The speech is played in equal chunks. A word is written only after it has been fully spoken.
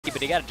but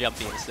he got a jump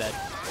B instead.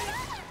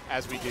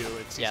 As we do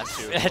in Season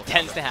 2. Yes, it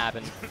tends to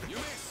happen.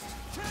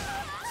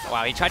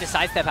 Wow, he tried to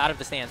sidestep out of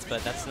the stance,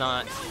 but that's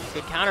not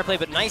good counterplay,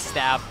 but nice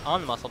stab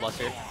on the Muscle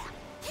Buster.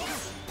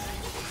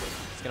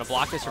 He's going to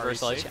block this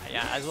reversal edge.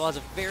 Yeah, Azwel has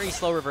a very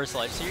slow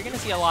reversal edge, so you're going to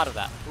see a lot of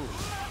that. Ooh.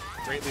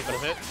 Great level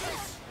hit.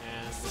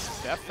 And this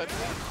is death, I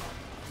believe.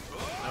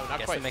 No, not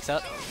Gets quite. the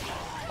mix-up.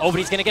 Oh, but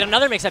he's going to get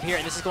another mix-up here,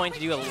 and this is going to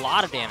do a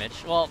lot of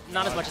damage. Well,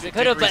 not as much as it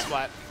could have,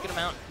 but good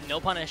amount. No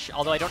punish,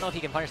 although I don't know if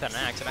he can punish that in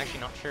an axe. I'm actually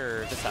not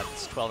sure if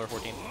that's 12 or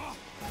 14.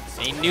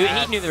 And he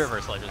knew the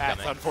reversal edge was coming.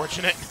 That's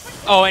unfortunate.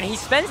 Oh, and he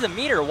spends the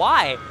meter.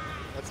 Why?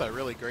 That's a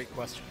really great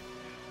question.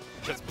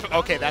 Just,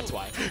 okay, that's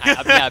why.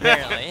 Yeah,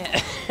 apparently.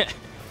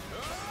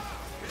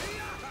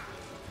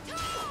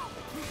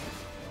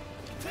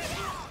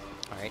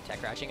 All right,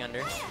 tech crouching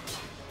under.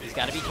 He's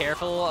got to be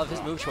careful of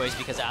his move choice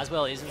because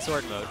Azwel is in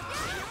sword mode.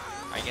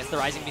 All right, gets the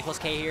rising B plus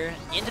K here.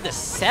 Into the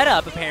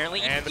setup,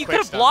 apparently. And you could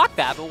have blocked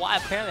that, but why?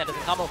 Apparently that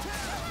doesn't combo.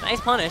 Nice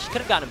punish.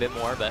 Could have gotten a bit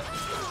more, but...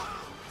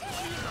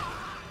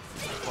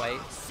 Quite.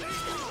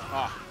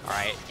 Oh, all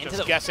right, into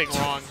the guessing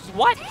wrong.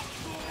 What?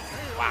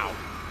 Wow.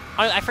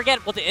 I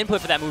forget what the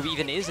input for that move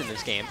even is in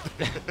this game.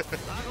 I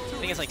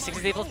think it's like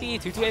 6A plus B,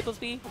 2A plus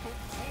B.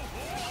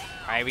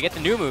 All right, we get the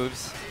new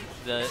moves.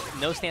 The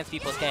no stance B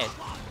plus K.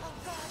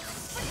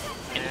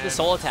 Into the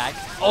soul attack.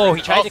 Oh,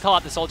 he tried to call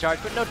out the soul charge,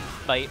 but no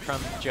bite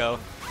from Joe.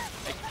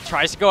 He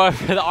tries to go out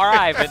for the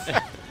RI, but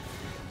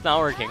it's not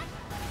working.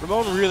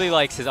 Ramon really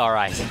likes his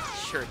RIs.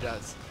 Sure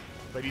does.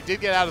 But he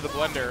did get out of the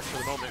blender for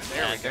the moment.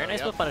 There we go. Very nice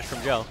split punish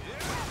from Joe.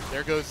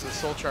 There goes the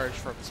soul charge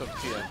from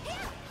Sophitia.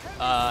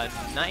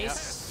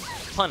 Nice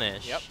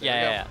punish. Yep,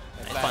 Yeah.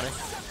 Nice punish.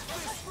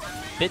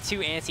 Bit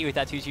too antsy with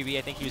that 2-2B.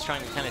 I think he was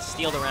trying to kind of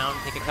steal the round,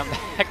 take a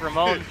comeback.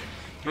 Ramon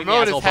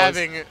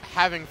is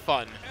having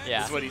fun.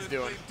 Yeah. Is what he's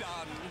doing.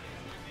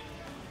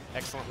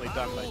 Excellently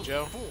done by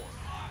Joe.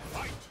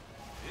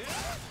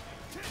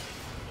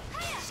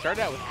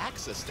 Started out with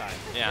axe this time.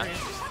 Yeah.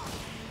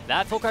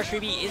 That full crush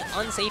 3B is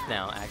unsafe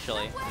now,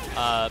 actually.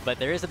 But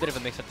there is a bit of a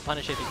mix-up to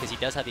punish it because he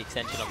does have the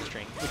extension on the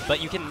string. But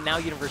you can now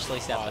universally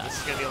step that. This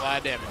is going to be a lot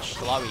of damage.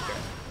 It's a lot weaker.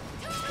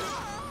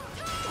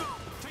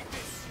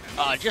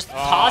 Just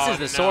tosses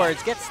the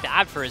swords, gets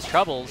stabbed for his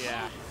troubles.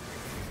 Yeah.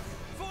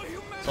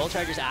 Soul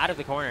Charger's out of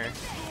the corner,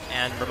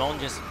 and Ramon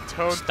just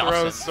Don't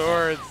throw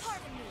swords,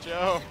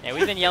 Joe. Yeah,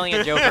 we've been yelling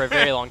at Joe for a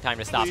very long time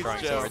to stop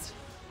throwing swords.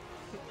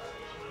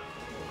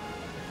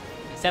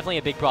 It's definitely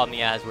a big problem he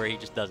has where he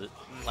just does it.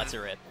 Lets it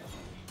rip.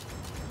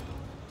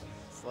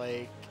 It's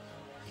like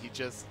he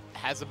just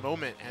has a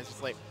moment and it's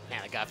just like,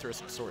 man, I gotta throw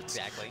some swords.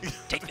 Exactly.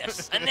 Take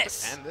this and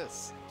this. And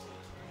this.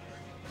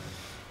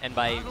 And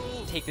by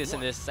take this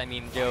and this, I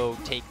mean, Joe,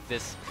 take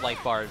this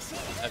life bars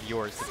of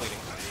yours depleting.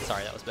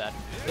 Sorry, that was bad.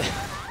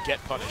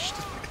 Get punished.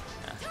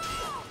 Yeah.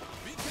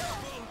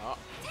 Oh,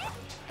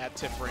 at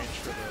tip range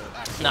for the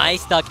action.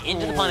 Nice duck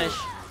into the punish.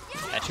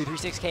 At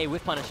 236K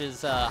with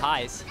punishes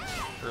highs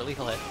for a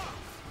lethal hit.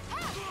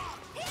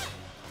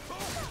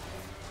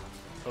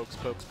 Pokes,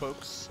 pokes,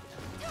 pokes.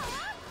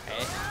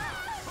 Okay.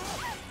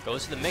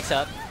 Goes to the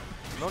mix-up.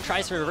 Ramon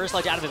tries to reverse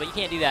ledge out of it, but you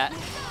can't do that.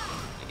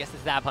 I guess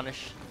it's that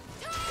punish.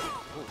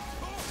 Ooh.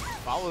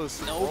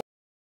 Follows. No.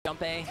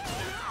 Jump A.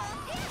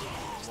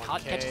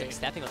 Just catches him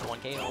stepping with the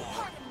 1K.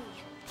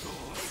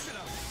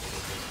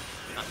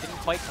 Didn't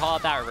quite call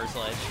out that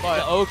reversal edge. But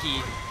the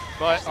Oki.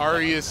 But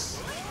Ari is.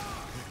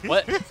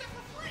 What?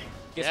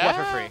 Gets what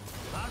for free?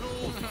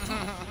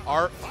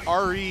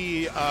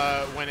 Ari,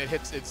 when it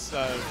hits its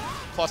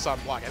plus on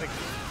block, I think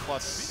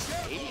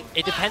 +8?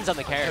 It depends on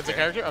the character.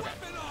 Depends on the character?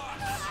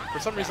 Okay. For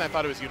some reason I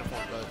thought it was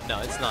uniform, but... No,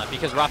 it's not,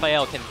 because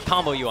Raphael can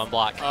combo you on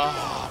block.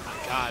 Oh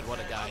my god, what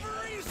a guy.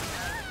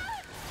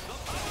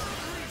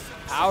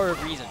 Power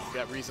of reason. You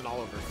got reason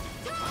all over.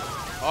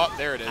 Oh,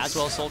 there it is.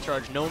 Azwel Soul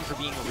Charge, known for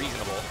being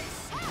reasonable.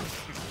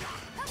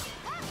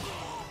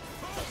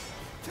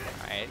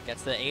 Alright,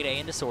 gets the 8A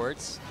into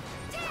swords.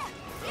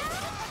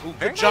 Ooh,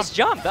 very nice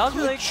jump. That was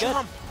really good.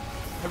 I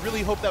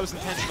really hope that was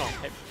intentional.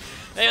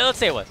 Hey, let's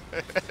say it was.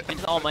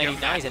 Into the Almighty.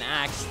 Now he's an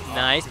axe.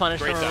 Nice punish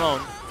from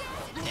Ramon.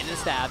 Into the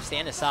stab.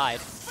 Stand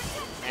aside.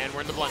 And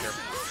we're in the blender.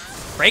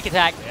 Break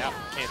attack. Yeah,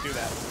 can't do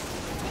that.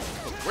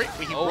 Oh, great.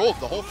 He rolled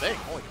the whole thing.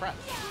 Holy crap.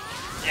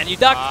 And you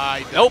duck.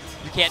 Nope.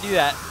 You can't do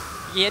that.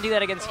 You can't do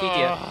that against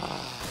Sophitia.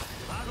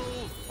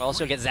 Or else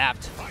you'll get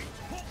zapped.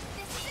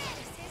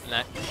 And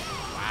that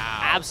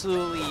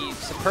absolutely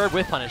superb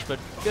whip punish, but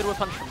good whip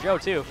punish from Joe,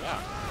 too. Yeah.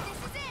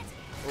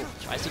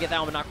 Tries to get that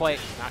one, but not quite.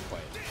 Not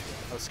quite.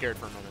 I was scared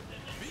for a moment.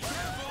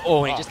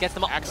 Oh, and he just gets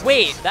them all.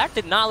 Wait, that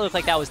did not look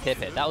like that was tip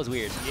hit. That was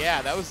weird.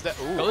 Yeah, that was the.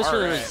 Ooh, goes for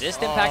the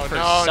resist impact for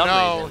some reason.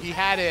 No, he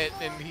had it,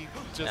 and he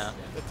just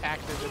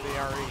attacked into the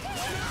RE.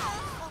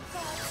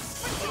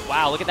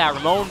 Wow, look at that.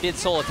 Ramon did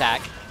soul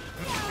attack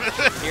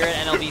here at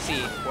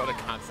NLBC. What a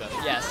concept.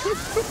 Yes.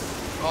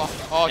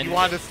 Oh, you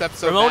wanted to step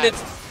so Ramon bad.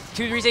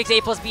 did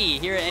 236A plus B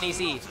here at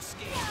NEC.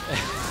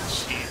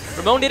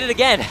 Ramon did it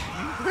again.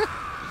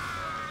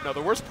 No,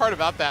 the worst part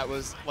about that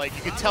was, like,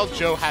 you could tell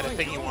Joe had a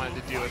thing he wanted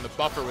to do, and the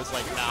buffer was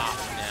like, nah,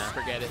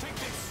 forget it.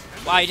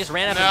 Wow, he just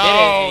ran up and did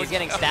it, and he's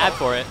getting stabbed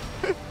for it.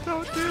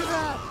 Don't do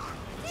that.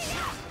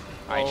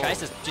 Alright, tries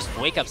to just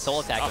wake up soul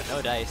attack with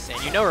no dice.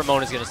 And you know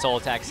Ramon is going to soul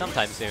attack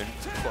sometime soon.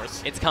 Of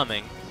course. It's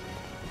coming.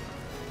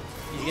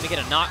 He's going to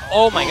get a knock.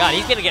 Oh my god,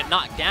 he's going to get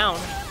knocked down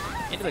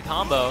into the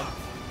combo.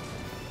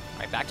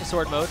 Alright, back to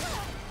sword mode.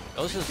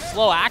 Goes to the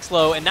slow axe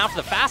low, and now for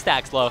the fast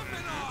axe low.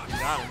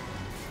 Got him.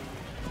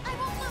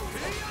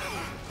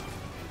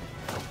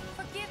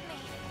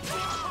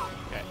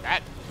 Okay,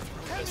 that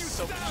does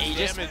so much He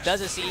just damage.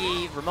 doesn't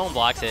see Ramon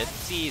blocks it,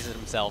 sees it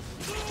himself.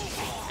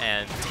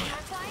 And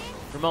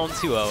Ramon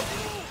 2-0.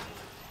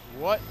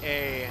 What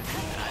a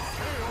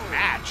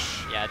match.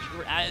 Yeah,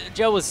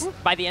 Joe was,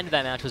 by the end of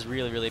that match, was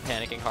really, really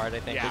panicking hard, I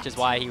think, Yeah. which is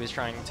why he was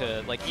trying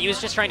to, like, he was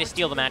just trying to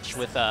steal the match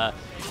with,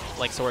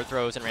 like, sword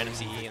throws and random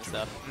CE and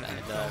stuff.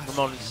 And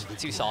Ramon was just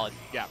too solid.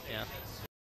 Yeah. Yeah.